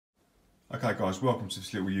Okay guys, welcome to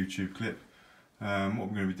this little YouTube clip. What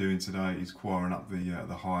we're going to be doing today is wiring up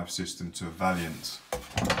the Hive system to a Vaillant.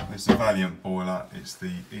 It's a Vaillant boiler, it's the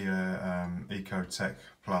Eco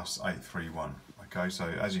Plus 831. Okay, so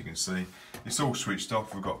as you can see, it's all switched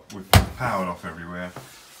off, we've powered off everywhere,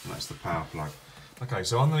 and that's the power plug. Okay,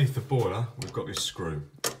 so underneath the boiler, we've got this screw.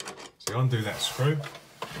 So you undo that screw,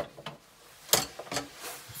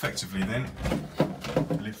 effectively then,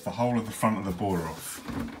 lift the whole of the front of the boiler off.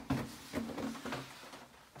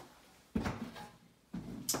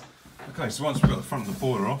 Okay, so once we've got the front of the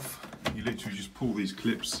boiler off, you literally just pull these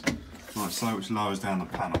clips like so, which lowers down the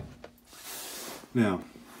panel. Now,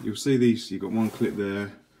 you'll see these, you've got one clip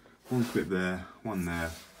there, one clip there, one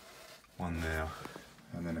there,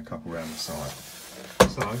 and then a couple around the side.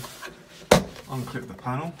 So, unclip the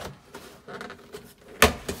panel,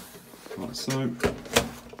 like so.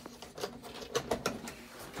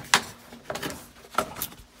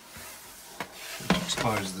 Which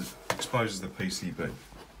exposes the PCB.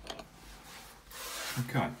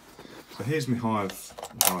 Okay, so here's my Hive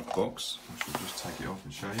box. I should just take it off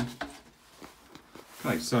and show you.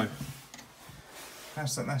 Okay, so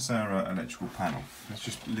that's our electrical panel. Let's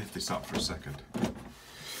just lift this up for a second.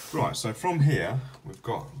 Right, so from here we've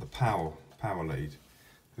got the power lead.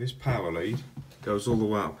 This power lead goes all the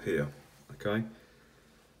way up here. Okay,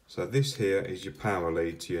 so this here is your power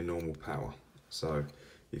lead to your normal power. So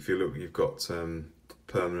if you look, you've got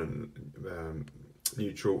permanent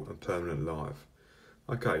neutral and permanent live.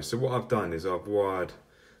 Okay, so what I've done is I've wired,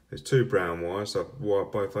 there's two brown wires, I've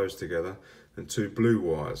wired both those together, and two blue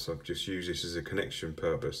wires. I've just used this as a connection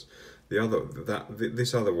purpose.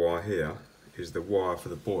 This other wire here is the wire for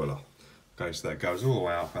the boiler. Okay, so that goes all the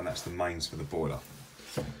way up, and that's the mains for the boiler.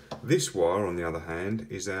 This wire, on the other hand,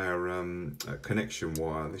 is our connection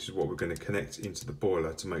wire. This is what we're going to connect into the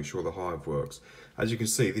boiler to make sure the Hive works. As you can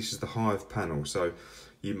see, this is the Hive panel, so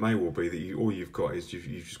it may well be that all you've got is you've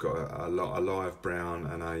just got a live brown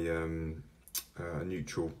and a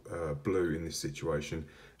neutral blue in this situation,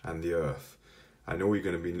 and the earth. And all you're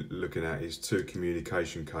going to be looking at is two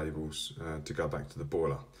communication cables to go back to the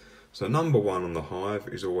boiler. So number one on the Hive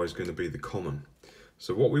is always going to be the common.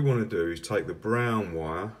 So what we want to do is take the brown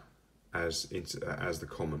wire as the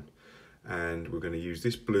common, and we're going to use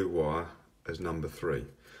this blue wire as number 3.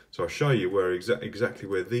 So I'll show you where exactly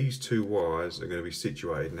where these two wires are going to be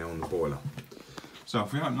situated now on the boiler. So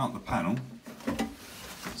if we open up the panel,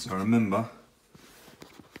 so remember,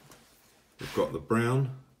 we've got the brown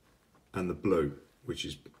and the blue, which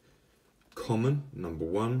is common, number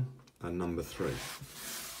 1, and number 3.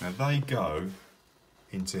 Now they go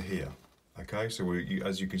into here. Okay, so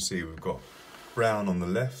as you can see, we've got brown on the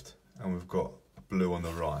left and we've got blue on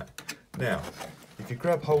the right. Now, if you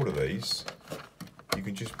grab hold of these, you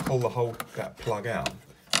can just pull that plug out,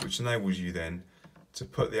 which enables you then to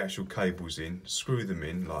put the actual cables in, screw them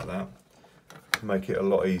in like that, to make it a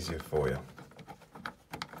lot easier for you.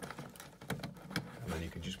 And then you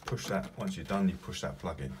can just push that, once you're done, you push that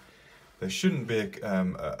plug in. There shouldn't be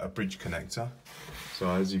a bridge connector. So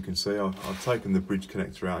as you can see, I've taken the bridge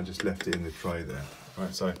connector out and just left it in the tray there.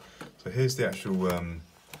 Right, so here's the actual,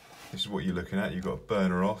 this is what you're looking at. You've got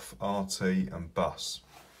burner off, RT and bus.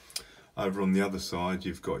 Over on the other side,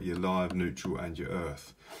 you've got your live, neutral and your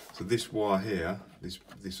earth. So this wire here,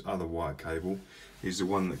 this other wire cable, is the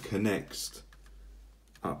one that connects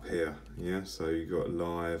up here. Yeah, so you've got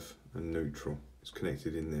live and neutral. It's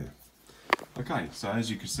connected in there. Okay, so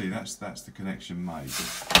as you can see, that's the connection made.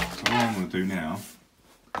 So what I'm going to do now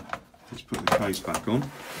is put the case back on.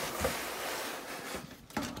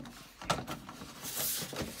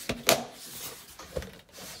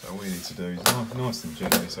 So all you need to do is nice and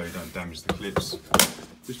gently, so you don't damage the clips,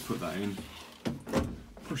 just put that in,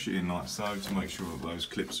 push it in like so to make sure that those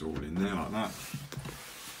clips are all in there like that.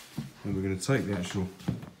 And we're going to take the actual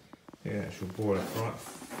boiler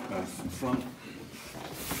front,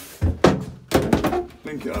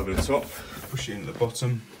 link it over the top, push it into the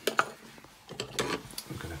bottom.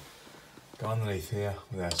 I'm going to go underneath here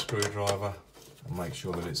with our screwdriver and make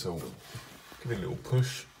sure that it's all, give it a little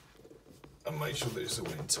push and make sure that it's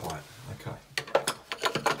all in tight. Okay.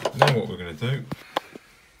 Now what we're going to do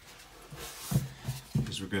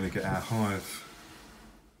is we're going to get our Hive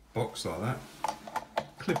box like that,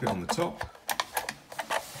 clip it on the top,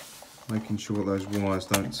 making sure those wires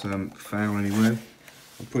don't foul anywhere.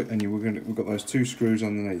 We've got those two screws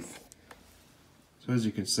underneath. So as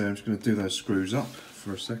you can see, I'm just going to do those screws up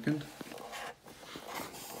for a second.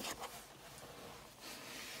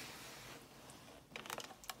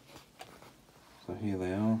 So here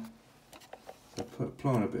they are. So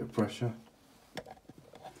applying a bit of pressure.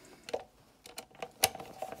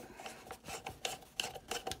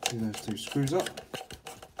 do those two screws up,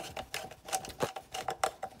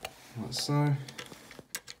 like so.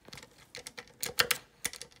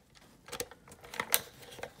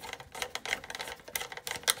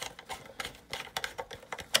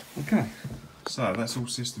 Okay, so that's all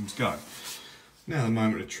systems go. Now the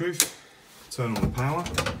moment of truth, turn on the power.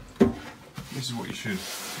 This is what you should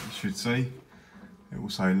see. It will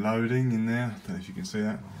say loading in there, I don't know if you can see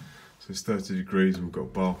that. So it's 30 degrees and we've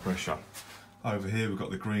got bar pressure. Over here we've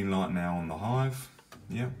got the green light now on the Hive.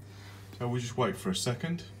 Yeah. So we'll just wait for a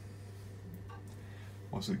second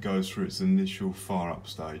whilst it goes through its initial fire up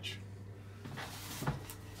stage.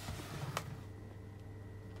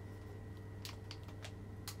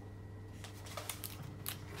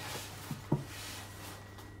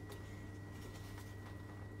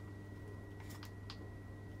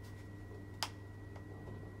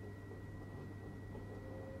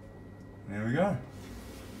 There we go.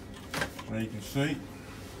 Now you can see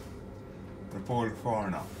the boiler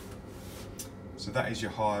firing up. So that is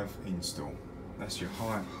your Hive install. That's your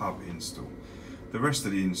Hive Hub install. The rest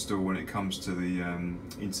of the install, when it comes to the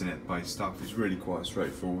internet-based stuff, is really quite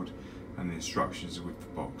straightforward, and the instructions are with the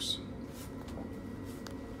box.